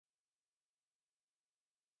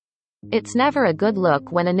It's never a good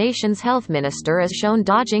look when a nation's health minister is shown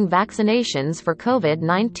dodging vaccinations for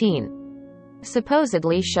COVID-19.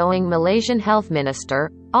 Supposedly showing Malaysian health minister,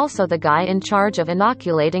 also the guy in charge of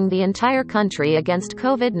inoculating the entire country against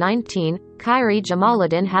COVID-19, Khairi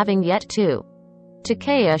Jamaluddin, having yet to take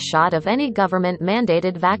a shot of any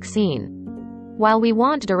government-mandated vaccine. While we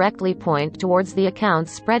won't directly point towards the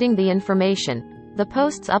accounts spreading the information, the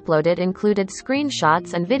posts uploaded included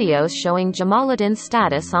screenshots and videos showing Jamaluddin's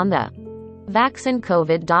status on the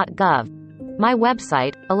vaccinecovid.gov, my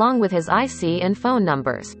website, along with his IC and phone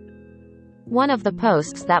numbers. One of the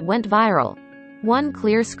posts that went viral. One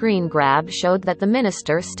clear screen grab showed that the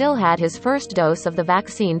minister still had his first dose of the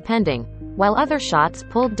vaccine pending, while other shots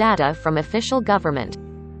pulled data from official government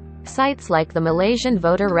sites like the Malaysian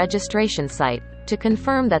voter registration site, to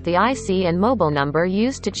confirm that the IC and mobile number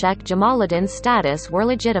used to check Jamaluddin's status were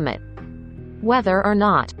legitimate. Whether or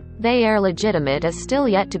not they are legitimate is still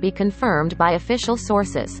yet to be confirmed by official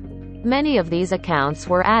sources. Many of these accounts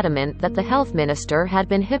were adamant that the health minister had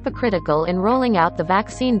been hypocritical in rolling out the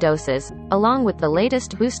vaccine doses, along with the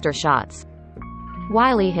latest booster shots,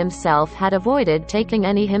 while he himself had avoided taking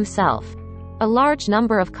any himself. A large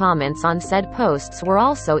number of comments on said posts were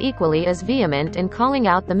also equally as vehement in calling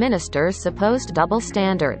out the minister's supposed double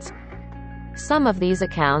standards. Some of these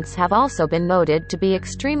accounts have also been noted to be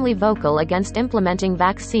extremely vocal against implementing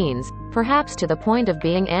vaccines, perhaps to the point of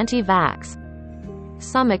being anti-vax.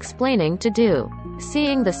 Some explaining to do.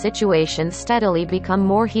 Seeing the situation steadily become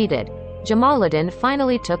more heated, Jamaluddin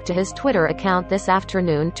finally took to his Twitter account this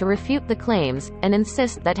afternoon to refute the claims, and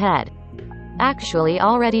insist that had actually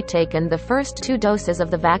already taken the first 2 doses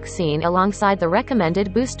of the vaccine alongside the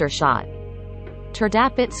recommended booster shot.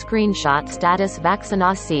 Terdapat screenshot status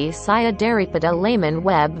vaksinasi saya daripada laman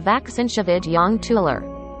web Vaccincovid yang tular.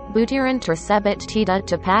 Butiran tersebut tidak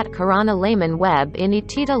tepat karena laman web ini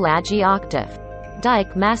tidak lagi aktif.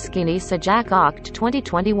 Dike Maskini sejak Oct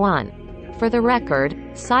 2021. For the record,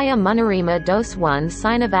 saya menerima dose 1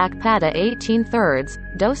 Sinovac pada 18/3,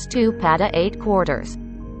 dose 2 pada 8/4.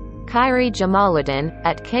 Khairi Jamaluddin,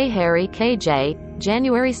 at Khairi KJ,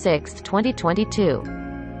 January 6, 2022.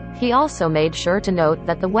 He also made sure to note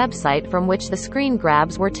that the website from which the screen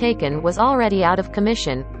grabs were taken was already out of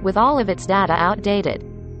commission, with all of its data outdated.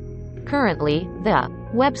 Currently, the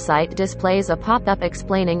website displays a pop-up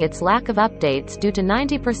explaining its lack of updates due to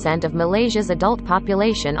 90% of Malaysia's adult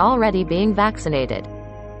population already being vaccinated.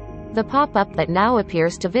 The pop-up that now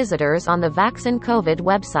appears to visitors on the VaccineCovid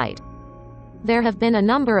website. There have been a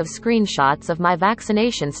number of screenshots of my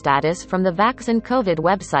vaccination status from the VaccineCovid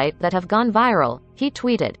website that have gone viral, he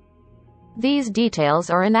tweeted. These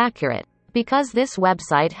details are inaccurate, because this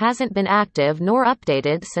website hasn't been active nor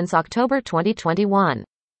updated since October 2021.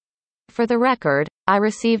 For the record, I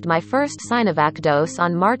received my first Sinovac dose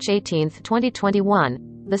on March 18,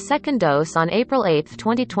 2021, the second dose on April 8,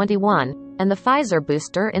 2021, and the Pfizer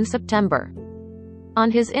booster in September. On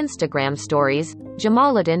his Instagram stories,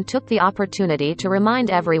 Jamaluddin took the opportunity to remind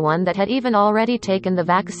everyone that had even already taken the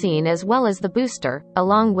vaccine as well as the booster,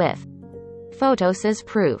 along with photos as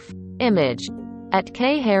proof. Image. At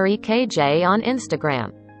Khairi KJ on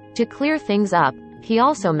Instagram. To clear things up, he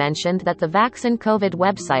also mentioned that the VaccineCovid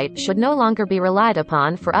website should no longer be relied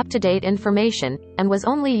upon for up-to-date information, and was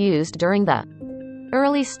only used during the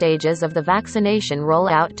early stages of the vaccination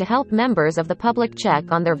rollout to help members of the public check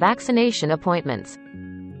on their vaccination appointments.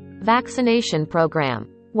 Vaccination program.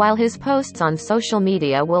 While his posts on social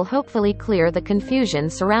media will hopefully clear the confusion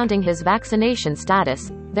surrounding his vaccination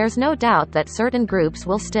status, there's no doubt that certain groups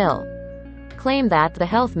will still claim that the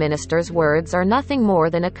health minister's words are nothing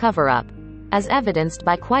more than a cover-up, as evidenced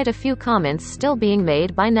by quite a few comments still being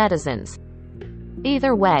made by netizens.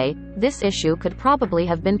 Either way, this issue could probably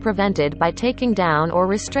have been prevented by taking down or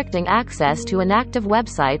restricting access to inactive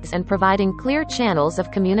websites and providing clear channels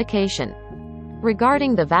of communication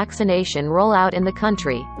regarding the vaccination rollout in the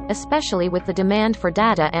country, especially with the demand for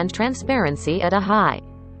data and transparency at a high.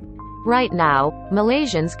 Right now,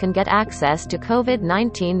 Malaysians can get access to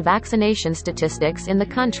COVID-19 vaccination statistics in the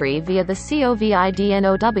country via the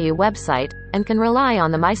COVIDNOW website, and can rely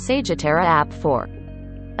on the MySagittara app for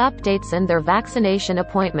updates in their vaccination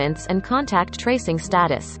appointments and contact tracing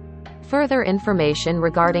status. Further information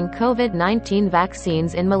regarding COVID-19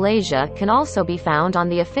 vaccines in Malaysia can also be found on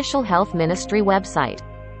the official Health Ministry website.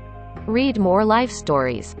 Read more life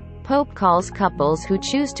stories. Pope calls couples who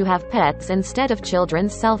choose to have pets instead of children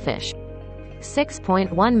selfish.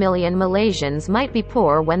 6.1 million Malaysians might be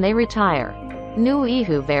poor when they retire. New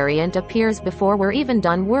Ihu variant appears before we're even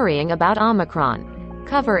done worrying about Omicron.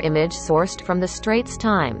 Cover image sourced from the Straits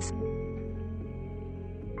Times.